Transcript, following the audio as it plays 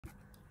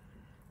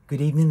Good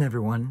evening,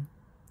 everyone.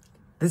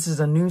 This is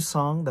a new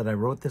song that I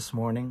wrote this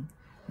morning,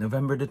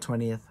 November the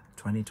 20th,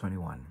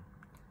 2021.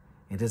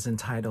 It is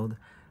entitled,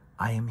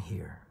 I Am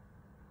Here.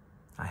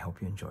 I hope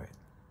you enjoy it.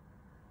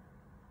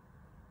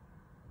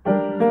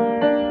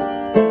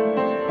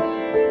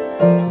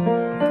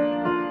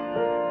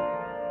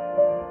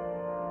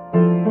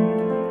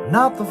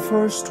 Not the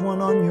first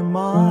one on your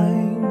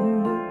mind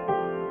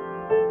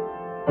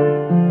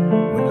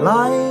when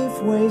life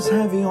weighs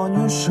heavy on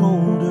your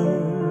shoulders,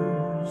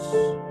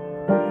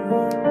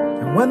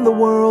 and when the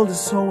world is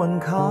so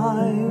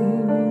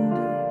unkind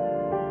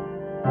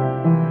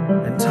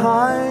and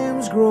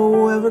times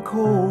grow ever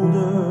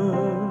colder.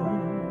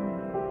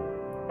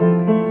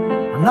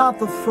 I'm not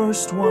the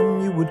first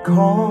one you would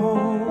call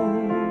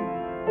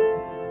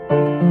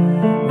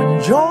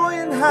when joy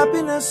and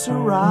happiness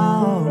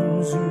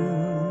surrounds you,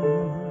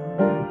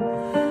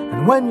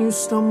 and when you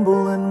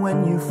stumble and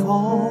when you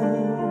fall.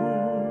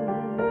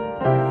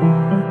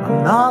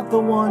 I'm not the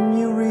one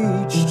you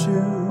reach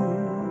to,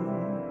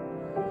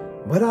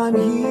 but I'm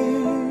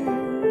here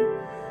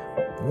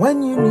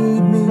when you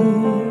need me,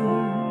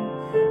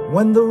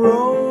 when the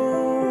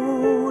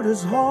road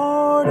is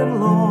hard and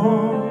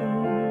long.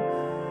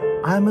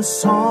 I'm a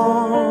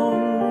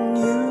song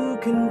you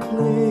can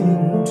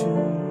cling to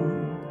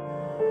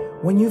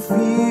when you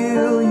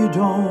feel you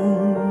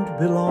don't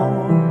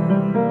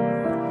belong.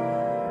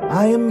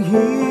 I am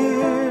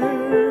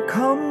here,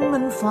 come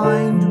and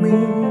find me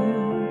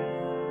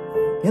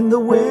in the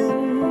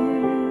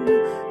wind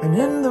and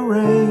in the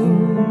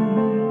rain.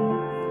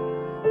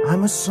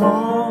 I'm a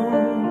song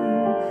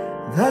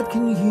that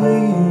can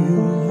heal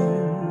you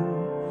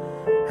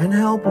and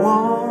help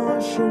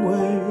wash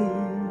away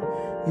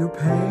your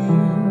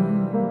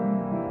pain.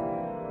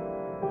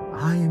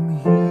 I am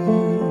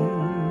here.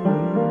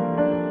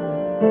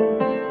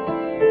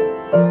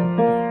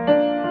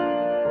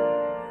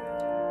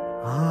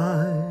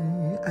 I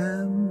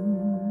am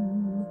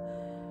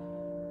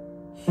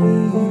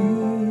here.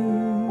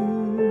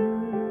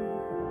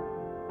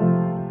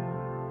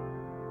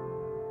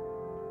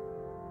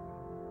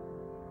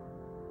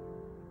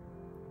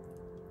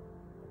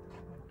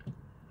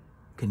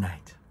 Good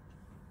night.